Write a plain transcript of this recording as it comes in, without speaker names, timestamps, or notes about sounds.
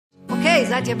Okay,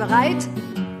 seid ihr bereit?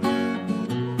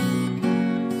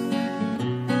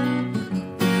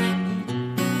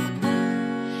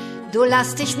 Du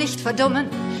lass dich nicht verdummen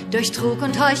durch Trug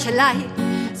und Heuchelei.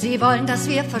 Sie wollen, dass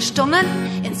wir verstummen,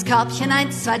 ins Körbchen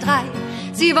 1, 2, 3.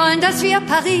 Sie wollen, dass wir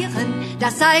parieren,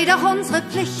 das sei doch unsere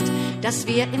Pflicht, dass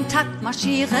wir im Takt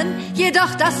marschieren,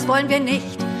 jedoch das wollen wir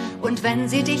nicht. Und wenn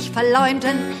sie dich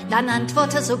verleumden, dann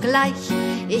antworte sogleich: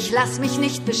 Ich lass mich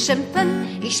nicht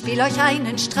beschimpfen, ich spiel euch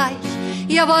einen Streich.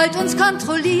 Ihr wollt uns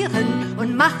kontrollieren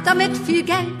und macht damit viel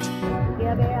Geld.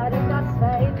 Wir werden das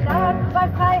verhindern, weil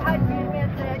Freiheit viel mehr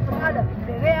zählt für alle.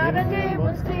 Wir werden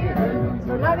demonstrieren,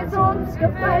 solange es uns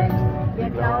gefällt. Wir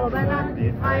glauben an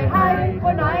die Freiheit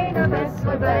und eine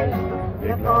bessere Welt.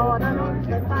 Wir fordern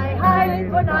unsere Freiheit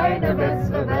und eine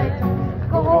bessere Welt.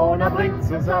 Corona bringt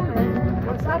zusammen,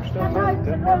 uns Abstand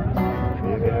halten und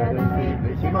wir werden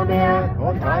friedlich immer mehr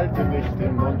und halten nicht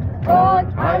den Mund.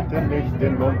 Und halten nicht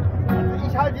den Mund.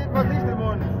 Ich halte jedenfalls nicht den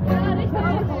Mund. Ja, nicht auch.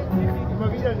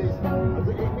 Immer wieder nicht.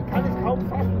 Also ich kann es kaum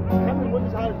fassen. Ich kann den Mund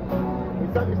nicht halten.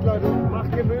 Ich sage euch Leute,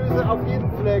 macht Gemüse auf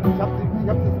jeden Fleck. Ich hab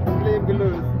das Problem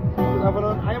gelöst. Ich muss einfach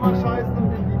nur einen Eimer scheißen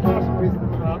und in die Flasche pissen.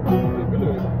 Und hab das Problem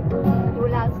gelöst. Du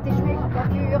lass dich nicht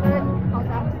verführen aus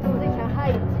Angst vor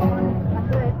Sicherheit. Was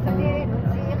wird zu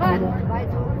denunzieren, weil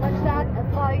es unseren Staat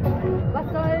erfreut. Was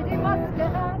soll die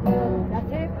Maskerade? Das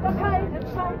hilft doch keinen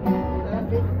Schein.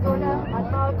 Das ist so eine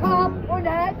Art Maulkorb und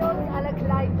hält uns alle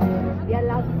klein. Wir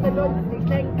lassen uns nicht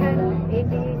lenken in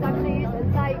dieser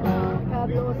Krisenzeit. Hör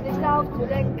bloß nicht auf zu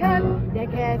denken, der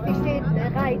Käfig steht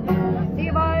bereit.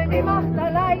 Sie wollen die Macht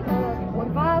allein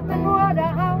und warten nur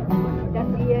darauf,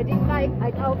 dass ihr die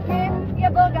Freiheit aufgebt. Ihr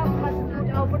Bürger, passt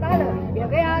gut auf und alle, wir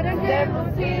werden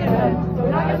demonstrieren,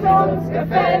 solange es uns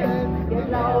gefällt. Wir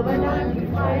glauben an die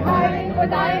Freiheit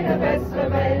und eine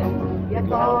bessere Welt. Wir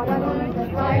fordern unsere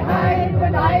Freiheit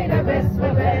und eine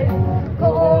bessere Welt.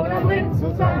 Corona bringt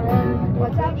zusammen,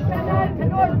 uns Abstand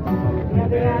halten und wir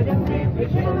werden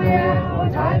friedlich immer mehr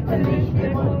und halten nicht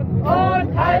den Mund.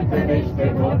 Und halten nicht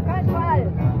den Mund. Kein Fall.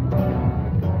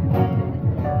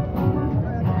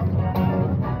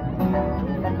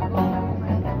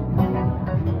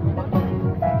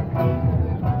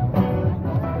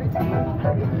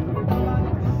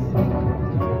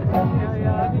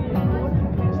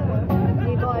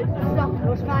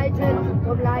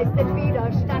 Und leistet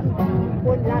Widerstand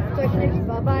und lasst euch nicht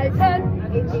verwalten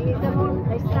in diesem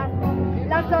Unrechtsland.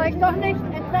 Lasst euch doch nicht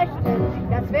entrechten,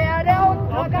 das wäre der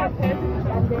Untergang.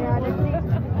 Dann werden sie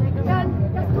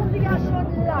richten, das tun sie ja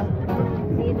schon lang.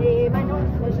 Sie nehmen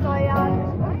unsere Steuern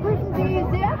und prüfen sie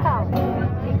sehr hart.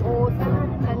 Die großen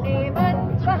Unternehmen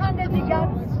behandeln sie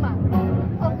ganz smart.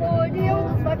 Obwohl die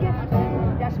uns vergiften,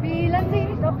 da spielen sie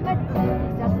doch mit.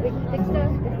 Das Wichtigste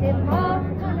ist immer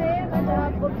zu nehmen,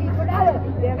 der Profit und alle.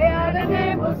 Wir werden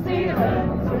demonstrieren,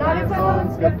 solange es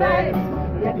uns gefällt.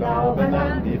 Wir glauben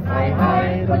an die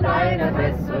Freiheit und eine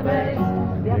bessere Welt.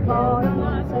 Wir fordern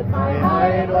unsere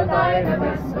Freiheit und eine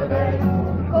bessere Welt.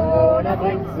 Corona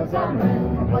bringt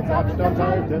zusammen, uns Abstand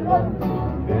halten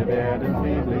und wir werden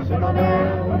friedlich immer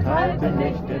mehr und halten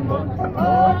nicht den Mund.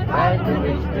 Und halten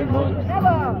nicht den Mund.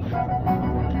 Ever.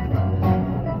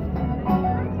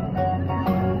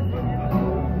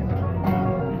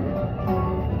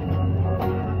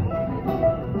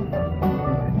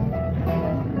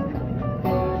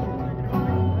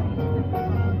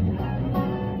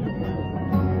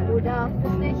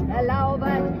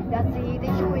 Dass sie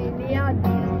dich ruinieren,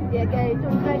 dir Geld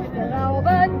und Rechte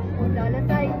rauben und alles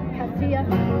einkassieren.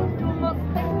 Du musst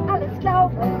nicht alles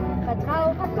glauben,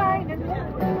 vertrau auf deinen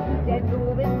Mut, denn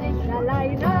du bist nicht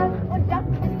alleine und das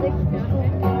ist richtig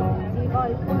gut. Sie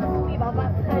wollen uns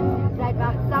überwachen, seid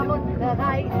wachsam und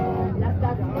bereit. Lasst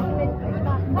das nicht mit euch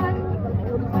machen, sonst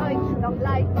tut euch noch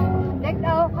leid. Denkt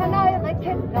auch an eure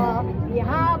Kinder, die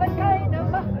haben keine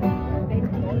Macht. Wenn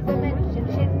diese Menschen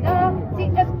Kinder,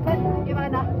 sie öffnen über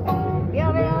Nacht.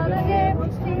 Wir werden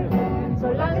demonstrieren,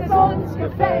 solange es uns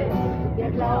gefällt. Wir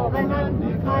glauben an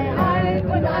die Freiheit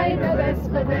und eine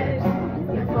bessere Welt.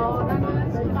 Wir fordern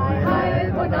unsere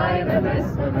Freiheit und eine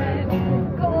bessere Welt.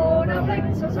 Corona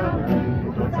bringt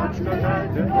zusammen, uns Abstand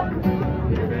halten und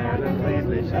wir werden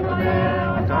friedlich immer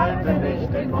mehr und halten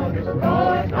nicht den Mund.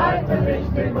 Und halten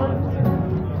nicht den Mund.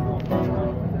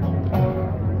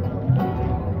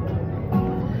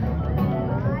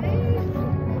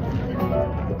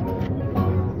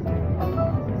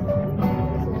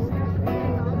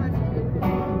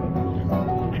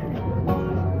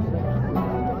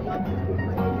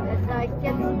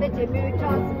 Mit dem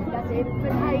Mythos, dass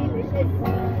Impfen heilig ist.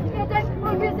 Ihr denkt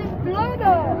wohl, wir sind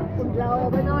blöde und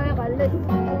glauben eurer List.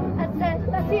 Erzählt,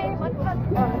 dass jemand was,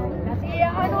 dass ihr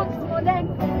an uns nur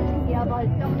denkt. Ihr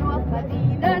wollt doch nur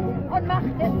verdienen und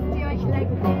macht es, die euch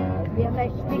lenkt. Wir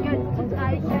Mächtigen und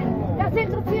Reichen, das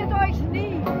interessiert euch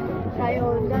nie.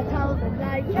 300.000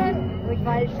 Leichen durch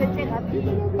falsche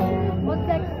Therapie und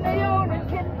 6 Millionen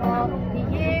Kinder, die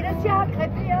jedes Jahr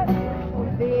krepieren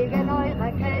und wegen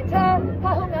eurer Kälte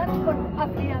verhungern und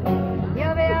erfrieren.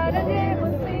 Wir werden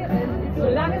demonstrieren,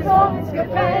 solange es uns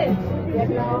gefällt. Wir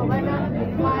glauben an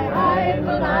die Freiheit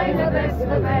und eine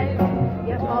bessere Welt.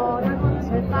 Wir fordern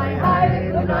unsere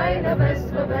Freiheit und eine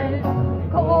bessere Welt.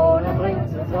 Corona bringt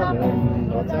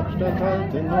zusammen, trotz Abstand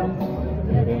halten Mund.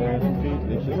 Wir werden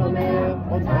friedlich immer mehr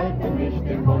und halten nicht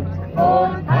den Mund.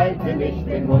 Und halten nicht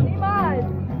den Mund. Niemals!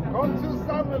 Kommt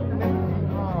zusammen,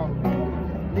 Menschen!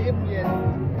 Leben jetzt.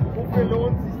 Wofür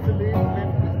lohnt es sich zu leben, wenn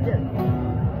nicht jetzt?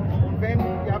 Und wenn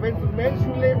es um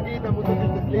Menschenleben geht, dann muss man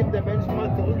sich das Leben der Menschen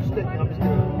mal zurückstecken, habe ich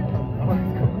gehört. Aber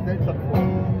das kommt seltsam vor.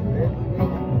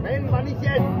 Wenn man nicht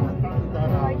jetzt,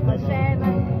 dann Euch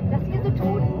verschämen, dass ihr so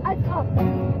tut, als ob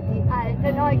die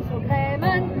Alten euch so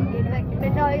grämen. Geht weg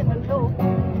mit eurem Lob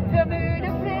für müde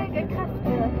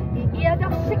Pflegekräfte, die ihr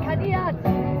doch schikaniert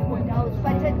und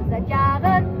ausbeutet seit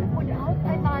Jahren und auf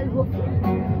einmal hofiert.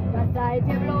 Was seid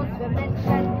ihr bloß für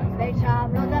Menschen? Welch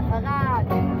harmloser Verrat!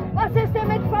 Was ist denn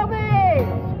mit VW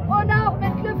und auch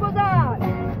mit Glyphosat?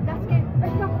 Das geht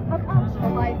euch doch am Arsch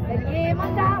vorbei, wenn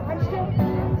jemand daran steht.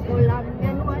 Solange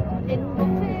wir nur in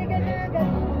Industrie genügen,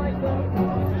 um euch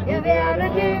durch. Wir werden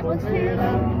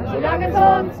demonstrieren, solange es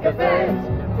uns gefällt.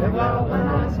 Wir brauchen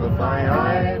unsere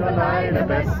Freiheit und eine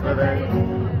bessere Welt.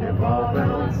 Wir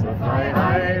brauchen unsere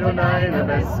Freiheit und eine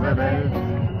bessere Welt.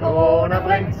 Corona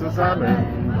bringt zusammen,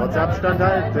 trotz Abstand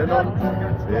halten Mund.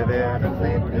 Wir werden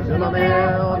friedlich immer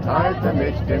mehr und halten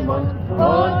nicht den Mund.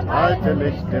 Und halten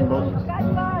nicht den Mund.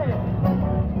 Ganz mal!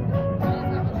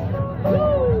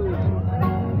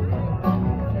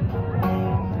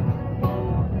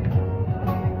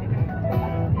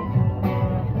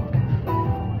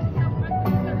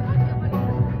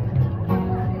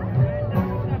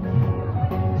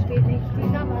 Steht nicht die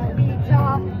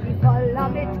Samariter, die voller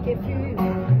Mitgefühl,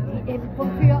 die Impfung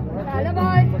für uns alle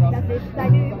wollt, das ist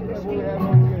ein übles Spiel.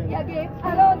 Ihr gebt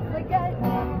all unsere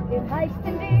Gelder den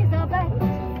Reichsten dieser Welt,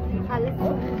 alles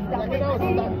uns, damit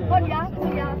sie von Jahr zu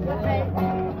Jahr verfällt.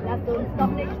 Lasst uns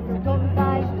doch nicht so dumm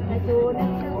sein, Personen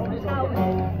zu schauen,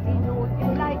 die nun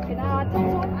im gleichen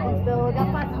Atemzug uns Bürger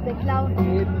fast beklauen.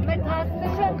 Mit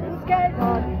drastischen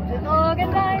Geldern für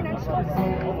irgendeinen Schutz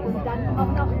und dann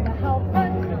auch noch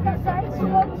behaupten, das sei zu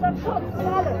unserem Schutz.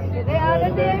 Alle, wir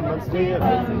werden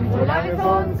demonstrieren, solange es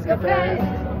uns gefällt.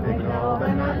 Wir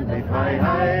glauben an die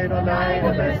Freiheit und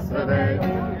eine bessere Welt.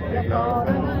 Wir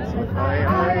glauben unsere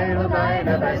Freiheit und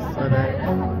eine bessere Welt.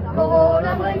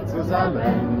 Corona bringt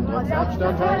zusammen, trotz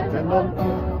Abstand halten Mund.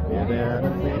 Wir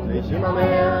werden friedlich immer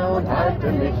mehr und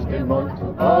halten nicht den Mund.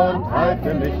 Und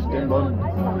halten nicht den Mund.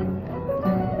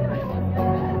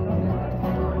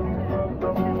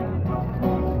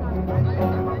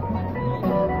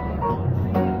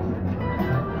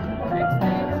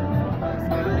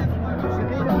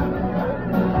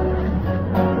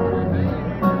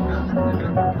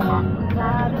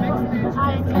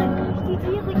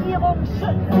 Die Regierung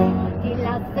schützt, die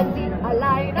lassen sie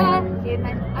alleine, den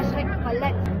Mensch erschreckt,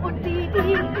 verletzt und die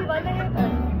überleben,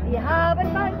 die haben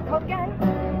vollkommen Geld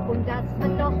und das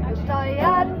wird doch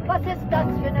besteuert. Was ist das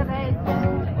für eine Welt?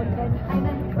 Und wenn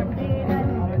einen von denen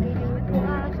die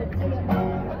Courage zieht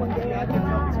und der die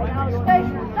Wahrheit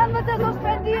ausspricht, dann wird er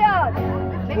suspendiert.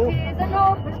 Mit diesen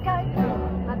Notwendigkeiten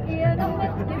habt ihr noch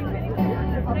mitgefühlt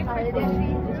auf all der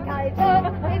Schwierigkeiten,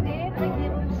 in denen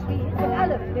Regierung spielt. Und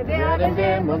alle, wir werden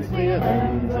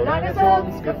demonstrieren, solange es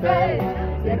uns gefällt.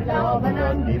 Wir glauben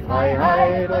an die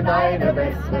Freiheit und eine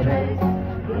bessere Welt.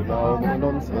 Wir glauben an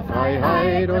unsere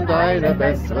Freiheit und eine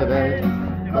bessere Welt.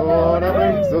 Corona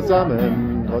bringt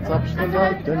zusammen, trotz Abstand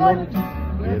halten Mund.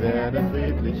 Wir werden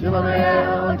friedlich immer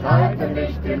mehr und halten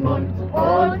nicht den Mund.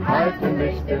 Und halten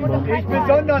nicht den Mund. Ich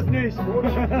besonders nicht.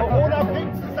 Corona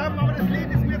bringt zusammen, aber das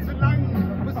Leben ist mir zu lang.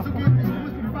 Ich muss zugeben, ich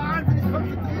muss mich wahnsinnig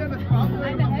konzentrieren. Das überhaupt nicht.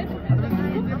 Also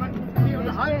wenn jemand mich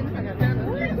unterhalten kann,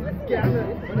 gerne.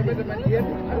 Oder wenn mein Hirn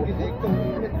nicht angeregt ist,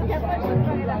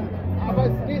 aber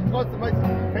es geht trotzdem, weil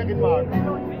ich Perin mag.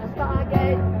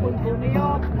 Bargeld und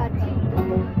Homöopathie.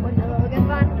 Und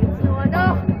irgendwann gibt's nur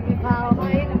noch die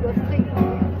Pharmaindustrie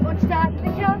und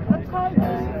staatliche Kontrolle,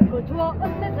 Kultur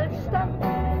und Mittelstand.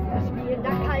 Das spielt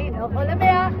da keine Rolle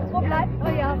mehr. Wo bleibt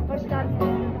euer Verstand?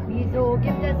 Wieso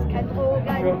gibt es kein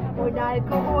Drogen und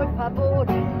Alkoholverbot?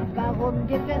 Warum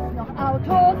gibt es noch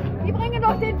Autos? Die bringen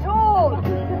doch den Tod.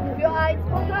 Für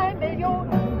 1,3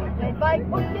 Millionen weltweit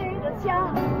und jedes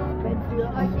Jahr. Wenn für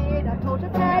euch jeder Tote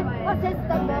zählt. Was ist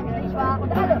dann wirklich wahr?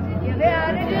 Und alle, Wir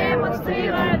werden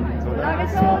demonstrieren, solange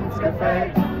es uns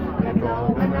gefällt. Wir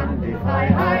glauben an die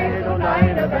Freiheit und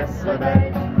eine bessere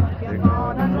Welt. Wir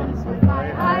fordern unsere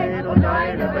Freiheit und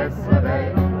eine bessere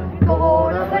Welt.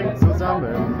 Corona bringt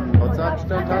zusammen, trotz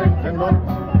Abstand halt den Mund.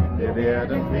 Wir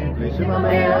werden friedlich immer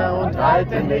mehr und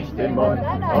halten nicht den Mund.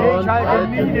 Ich halte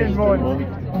nie den Mund.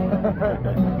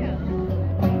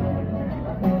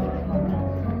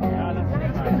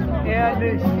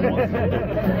 Ehrlich.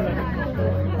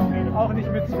 Auch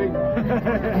nicht mit Zwingen.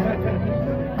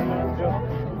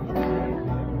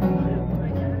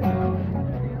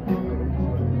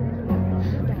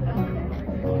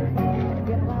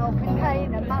 wir brauchen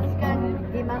keine Masken,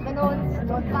 die machen uns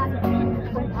nur krank.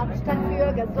 Und Abstand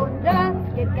für Gesunde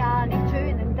geht gar nicht,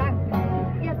 schönen Dank.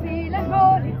 Ihr vielen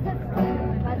Polizisten,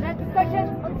 versetzt euch in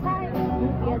uns rein.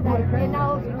 Ihr seid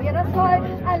genauso wie wir das wollen,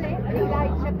 alle die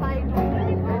gleiche Feind.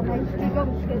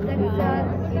 Ermächtigungsgesetze, die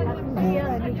lassen wir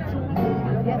nicht zu.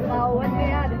 Wir Frauen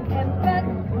werden kämpfen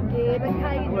und geben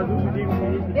keinen Ruhe.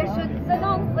 Wir schützen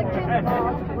unsere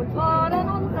Kinder und fordern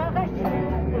unser Recht.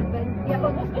 Und wenn ihr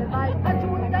uns Gewalt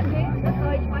antut, dann geht es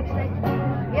euch mal schlecht.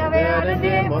 Wir werden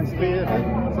demonstrieren,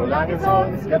 solange es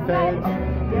uns gefällt.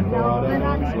 Wir fordern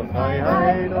unsere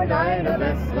Freiheit und eine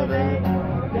bessere Welt.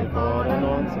 Wir fordern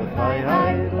unsere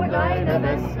Freiheit und eine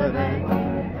bessere Welt.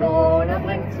 Corona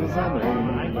bringt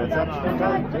zusammen, als Abstand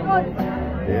halt den Mund.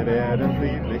 Wir werden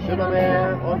friedlich immer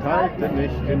mehr und halten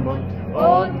nicht den Mund.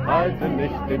 Und halten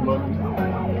nicht den Mund.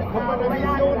 Kommt man der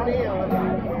Vision näher.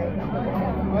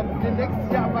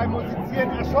 Nächstes Jahr beim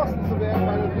Musizieren erschossen zu werden,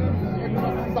 weil er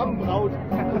irgendwas zusammenbraut.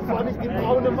 Das war nicht die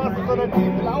braune Masse, sondern die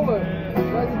blaue.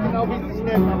 Ich weiß nicht genau, wie sie sich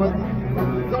nennen, aber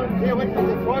sie sollen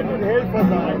theoretisch Freunde und Helfer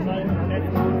sein.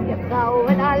 Ihr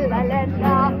Frauen aller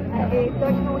Länder, erhebt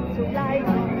euch nun zugleich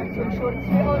zum Schutz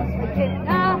für unsere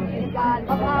Kinder, egal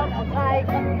ob arm oder reich.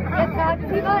 Jetzt sagt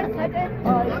die Weisheit in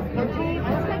euch, und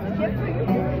liebes Mitgefühl,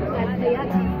 seid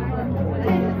kreativ und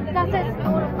mutig, das ist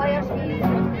nun euer Spiel.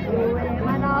 You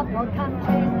women of our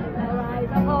country, the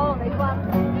rise of all they want,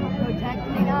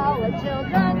 protecting our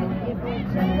children, if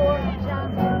rich and poor and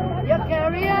chance. Your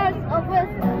carriers of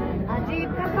wisdom and deep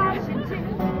compassion too,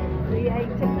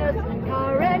 creativeness and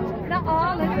courage, now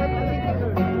all is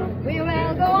up. We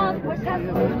will go on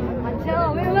protesting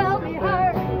until we will be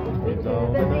heard. Wir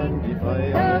glauben an die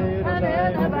Freiheit und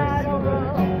eine bessere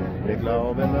Welt. Wir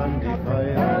glauben an die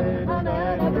Freiheit und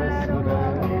eine bessere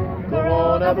Welt.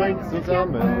 Corona bringt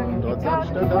zusammen, trotz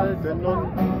Abstand halt den Mund.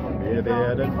 Wir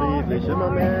werden friedlich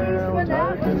immer mehr und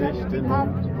halten nicht den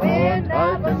Mund. Und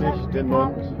halten nicht den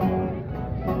Mund.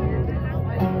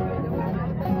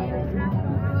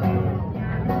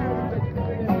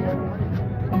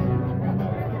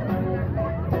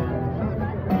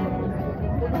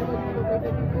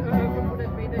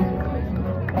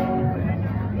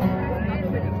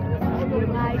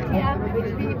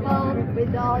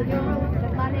 With all your rules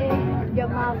and money, your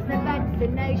masks and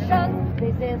vaccinations,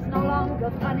 this is no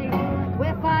longer funny.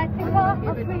 We're fighting for our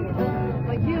freedom,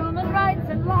 for human rights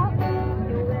and law.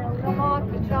 You will no more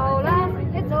control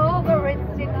us, it's over,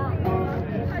 it's enough.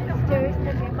 Sisters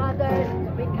and your mothers,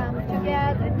 we come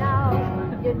together now,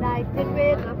 united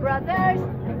with our brothers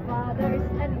and fathers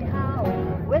anyhow.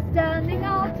 We're standing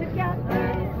all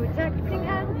together, protecting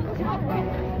and protecting,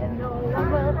 and no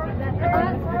one will prevent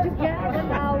us together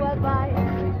now we'll fight.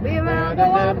 We will go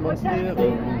on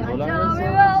protesting until we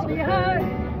will be heard.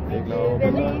 Wir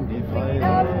glauben an die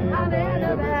Freiheit and in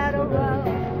a better world.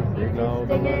 Wir glauben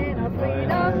Sing in our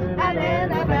freedom and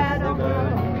in a better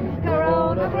world.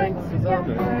 Corona bringt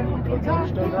zusammen, trotz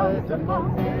Abstand halt den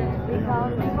Mund.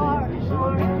 Because for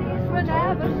sure, we're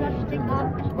never shutting up.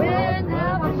 We're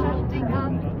never shutting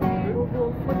up.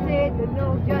 Vous foutez de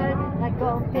nos gueules,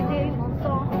 racontez des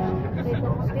mensonges. Les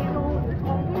nous ne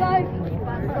trompent l'œil, qui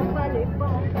passent pas les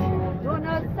fonds. On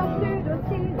ne sort plus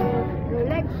docile, ne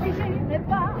l'exigez n'est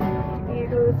pas.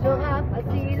 Il sera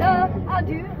facile à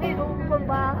durer nos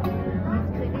combats.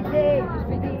 Discréditer, je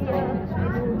veux dire, les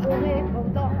nouveaux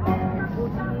répondants. Vos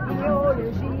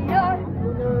idéologies,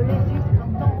 nous ne les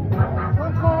sustentons.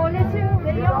 Contrôle et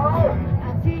surveillance,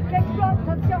 ainsi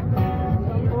qu'exploitation.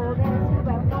 Mauvaise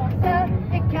gouvernance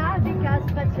et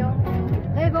quasi-castration.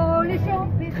 Révolution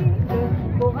paisible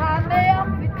pour un meilleur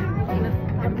futur.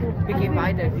 Wir gehen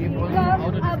weiter, wir wollen ein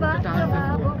Auto total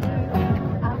versuchen.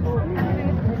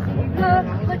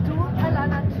 Retour à la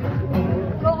nature.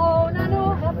 Corona nous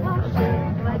rapproche,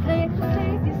 malgré toutes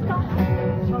les distances.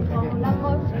 Chantons la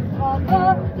prochaine strophe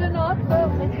de notre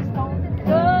résistance,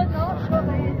 de notre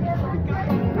résistance.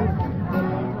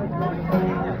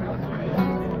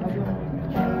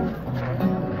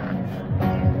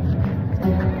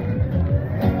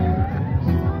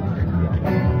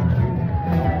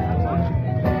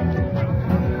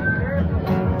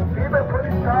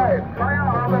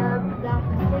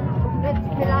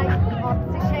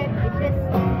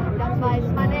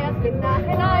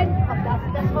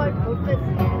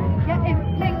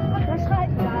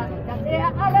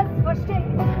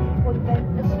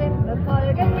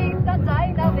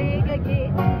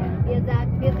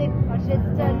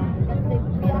 Faschisten, das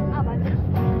sind wir aber nicht.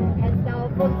 Hetzt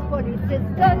auf uns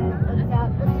Polizisten und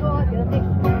zerrt uns vor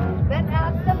Gericht. Wenn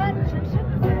Ärzte Menschen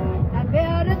schützen, dann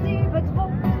werden sie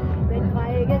bedroht. Wenn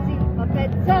Feige sie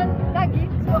verpetzen, dann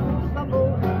gibt's für uns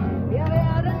Verbot. Wir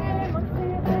werden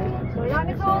demonstrieren,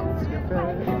 solange es uns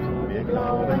gefällt. Wir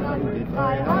glauben an die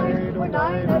Freiheit und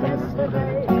eine bessere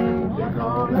Welt. Wir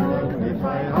glauben an die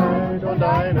Freiheit und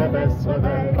eine bessere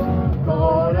Welt.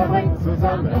 Corona bringt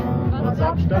zusammen, uns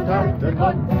Abstand halten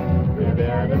Mund. Wir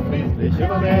werden friedlich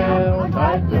immer mehr und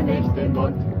halten nicht den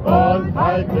Mund. Und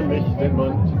halten nicht den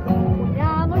Mund.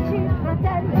 Uniamoci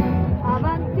fratelli,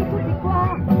 avanti tutti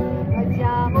qua. Noi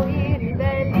siamo I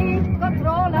ribelli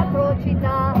contro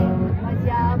l'atrocità. Noi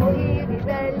siamo I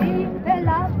ribelli per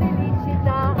la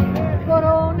felicità.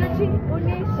 Corona ci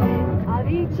unisce,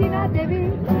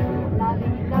 avvicinatevi. La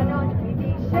vita non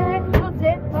finisce, non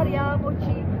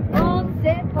separiamoci, non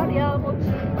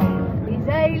separiamoci.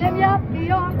 Israele mi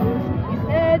abbiamo,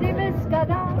 istediğimiz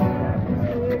kadar.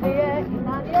 Suriye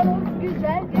inanıyoruz,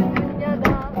 güzel bir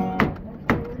dünyada.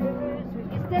 Özgürlüğümüzü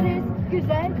isteriz,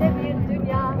 güzel de bir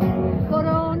dünya.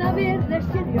 Korona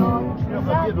birleştiriyor,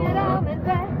 bize rağmen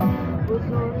de.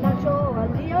 Huzurla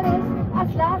çoğalıyoruz,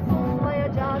 asla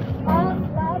susmayacağız,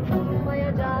 asla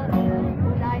susmayacağız.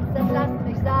 Und eins, das lasst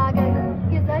mich sagen,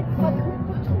 ihr seid zwar gut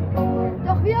betrübt,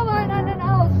 doch wir wollen einen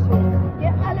Ausschuss,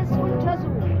 der alles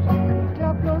untersucht.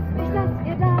 Glaubt bloß nicht, dass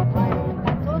ihr dabei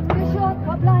ganz ungeschoren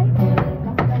verbleibt.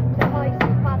 Das könnte euch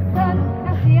nicht passen,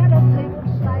 dass ihr das dringend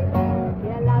schreit.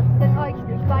 Wir lassen euch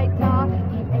nicht weiter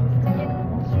die Ängste in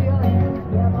uns schüren.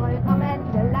 Wir wollen am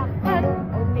Ende lachen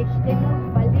und nicht den Mut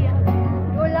verlieren.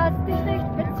 Du lass dich nicht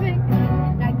bezwingen,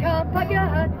 dein Körper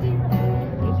gehört dir.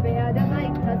 Ich werde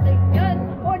weiter singen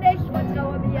und ich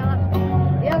vertraue mir.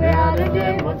 Wir werden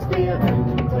demonstrieren,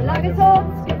 solange es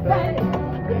uns gefällt.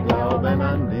 Wir glauben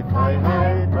an die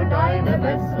Freiheit und eine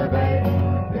bessere Welt.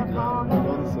 Wir glauben an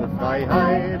unsere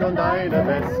Freiheit und eine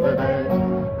bessere Welt.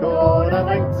 Corona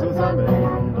bringt zusammen,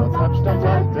 uns Abstand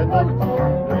halten Mund.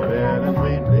 Wir werden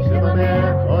friedlich immer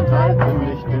mehr und halten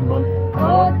nicht den Mund.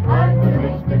 Und halten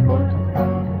nicht den Mund.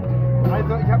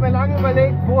 Also ich habe mir lange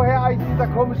überlegt, woher eigentlich dieser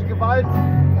komische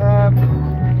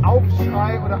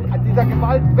Gewaltaufschrei oder dieser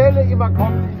Gewaltwelle immer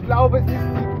kommt. Ich glaube, es ist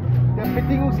der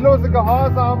bedingungslose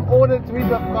Gehorsam ohne zu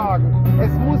hinterfragen.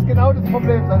 Es muss genau das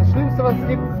Problem sein. Das Schlimmste, was es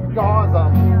gibt, ist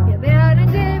Gehorsam. Wir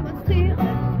werden demonstrieren,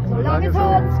 solange es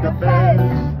uns gefällt.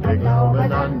 Wir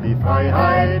glauben an die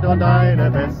Freiheit und eine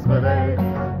bessere Welt.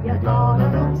 Wir glauben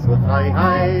an unsere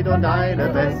Freiheit und eine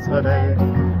bessere Welt.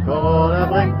 Corona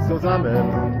bringt zusammen,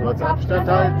 uns Abstand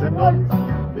halten Mund.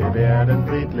 Wir werden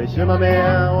friedlich immer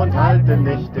mehr und halten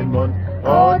nicht den Mund.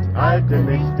 Und halten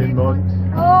nicht den Mund.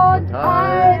 Und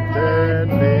Halten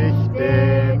nicht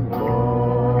den Mund.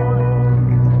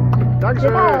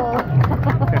 Dankeschön.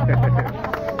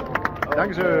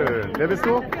 Dankeschön. Wer bist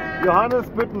du? Johannes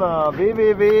Büttner,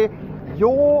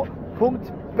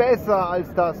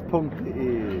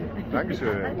 www.jo.besseralsdas.de.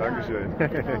 Dankeschön, Dankeschön.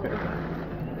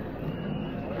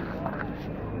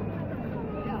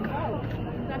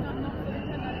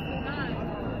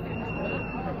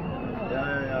 Ja.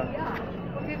 Ja,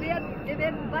 und wir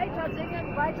werden weiter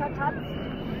singen, weiter tanzen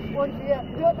und wir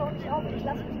hören auch nicht auf. Ich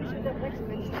lasse mich nicht unterbrechen,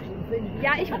 wenn ich nicht singe.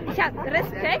 Ja, ich habe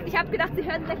Respekt. Ich habe gedacht, Sie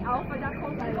hören gleich auf, weil da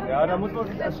kommt ein... Ja, da muss man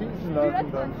sich erschießen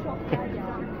lassen dann.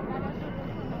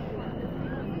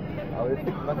 Aber jetzt,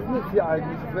 was ist das hier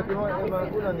eigentlich? Es wird immer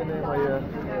unangenehmer hier.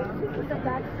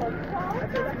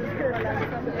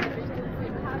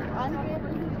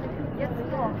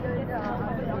 Jetzt noch.